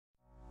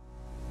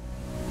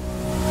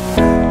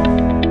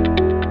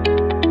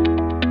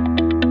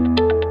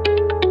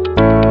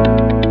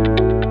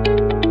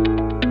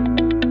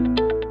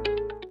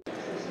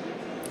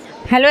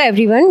Hello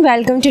everyone,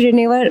 welcome to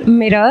Renewable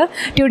Mirror.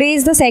 Today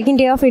is the second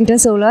day of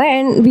InterSolar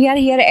and we are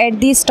here at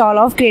the stall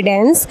of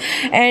Credence,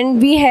 and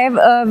we have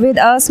with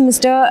us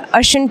Mr.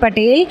 Ashwin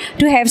Patel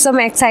to have some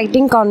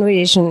exciting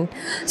conversation.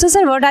 So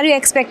sir, what are you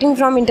expecting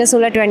from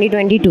InterSolar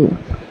 2022?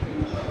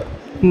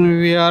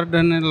 We are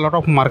done a lot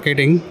of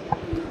marketing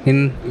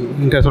in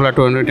InterSolar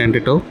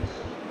 2022.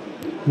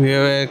 We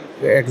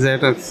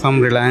have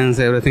some Reliance,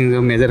 everything,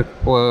 the major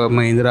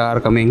Mahindra are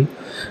coming,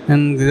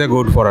 and these are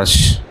good for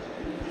us.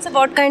 So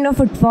what kind of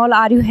footfall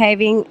are you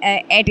having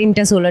at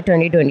InterSolar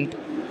 2022?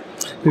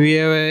 We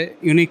have a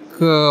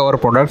unique our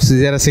products.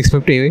 These are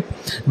 650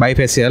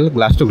 bifacial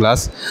glass to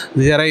glass.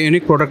 These are a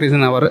unique product is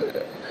in our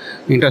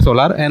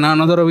InterSolar, and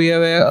another we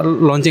have a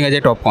launching as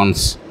a top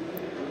cons.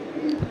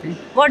 Okay.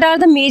 What are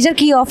the major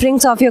key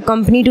offerings of your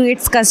company to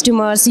its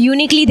customers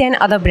uniquely than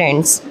other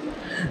brands?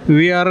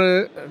 We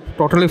are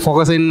totally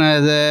focusing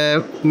as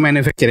a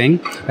manufacturing,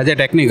 as a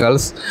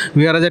technicals.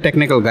 We are as a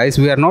technical guys.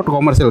 We are not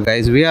commercial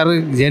guys. We are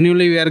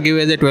genuinely give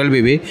as a 12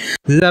 BB.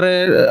 These are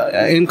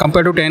in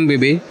compared to 10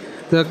 BB.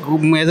 The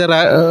major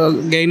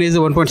gain is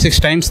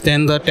 1.6 times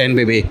than the 10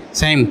 BB.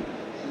 Same.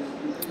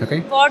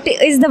 Okay. What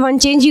is the one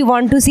change you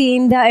want to see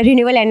in the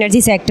renewable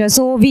energy sector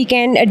so we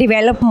can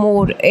develop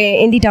more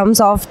in the terms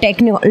of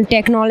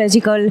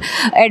technological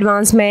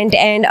advancement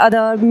and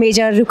other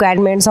major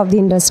requirements of the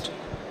industry?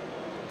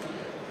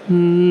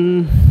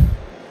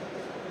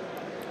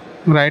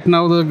 Right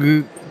now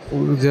the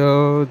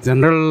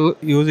general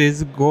use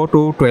is go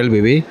to 12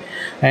 BB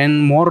and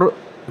more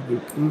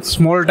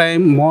small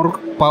time, more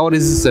power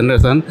is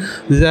generation.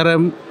 These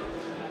are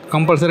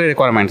compulsory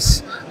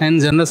requirements,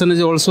 and generation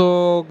is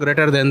also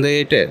greater than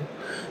the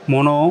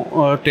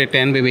mono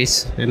 10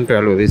 BBs and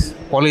 12 BBs.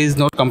 Poly is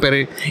not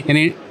comparing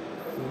any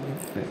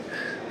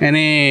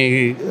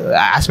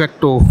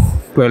aspect to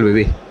 12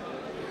 BB.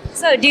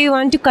 So, do you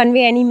want to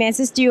convey any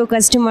message to your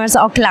customers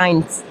or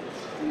clients?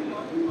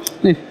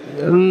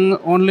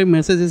 Only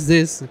message is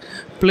this: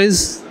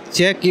 please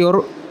check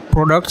your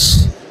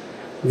products,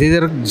 these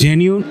are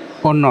genuine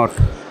or not,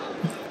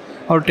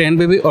 or 10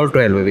 BB or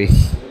 12 BB.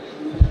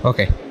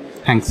 Okay,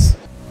 thanks.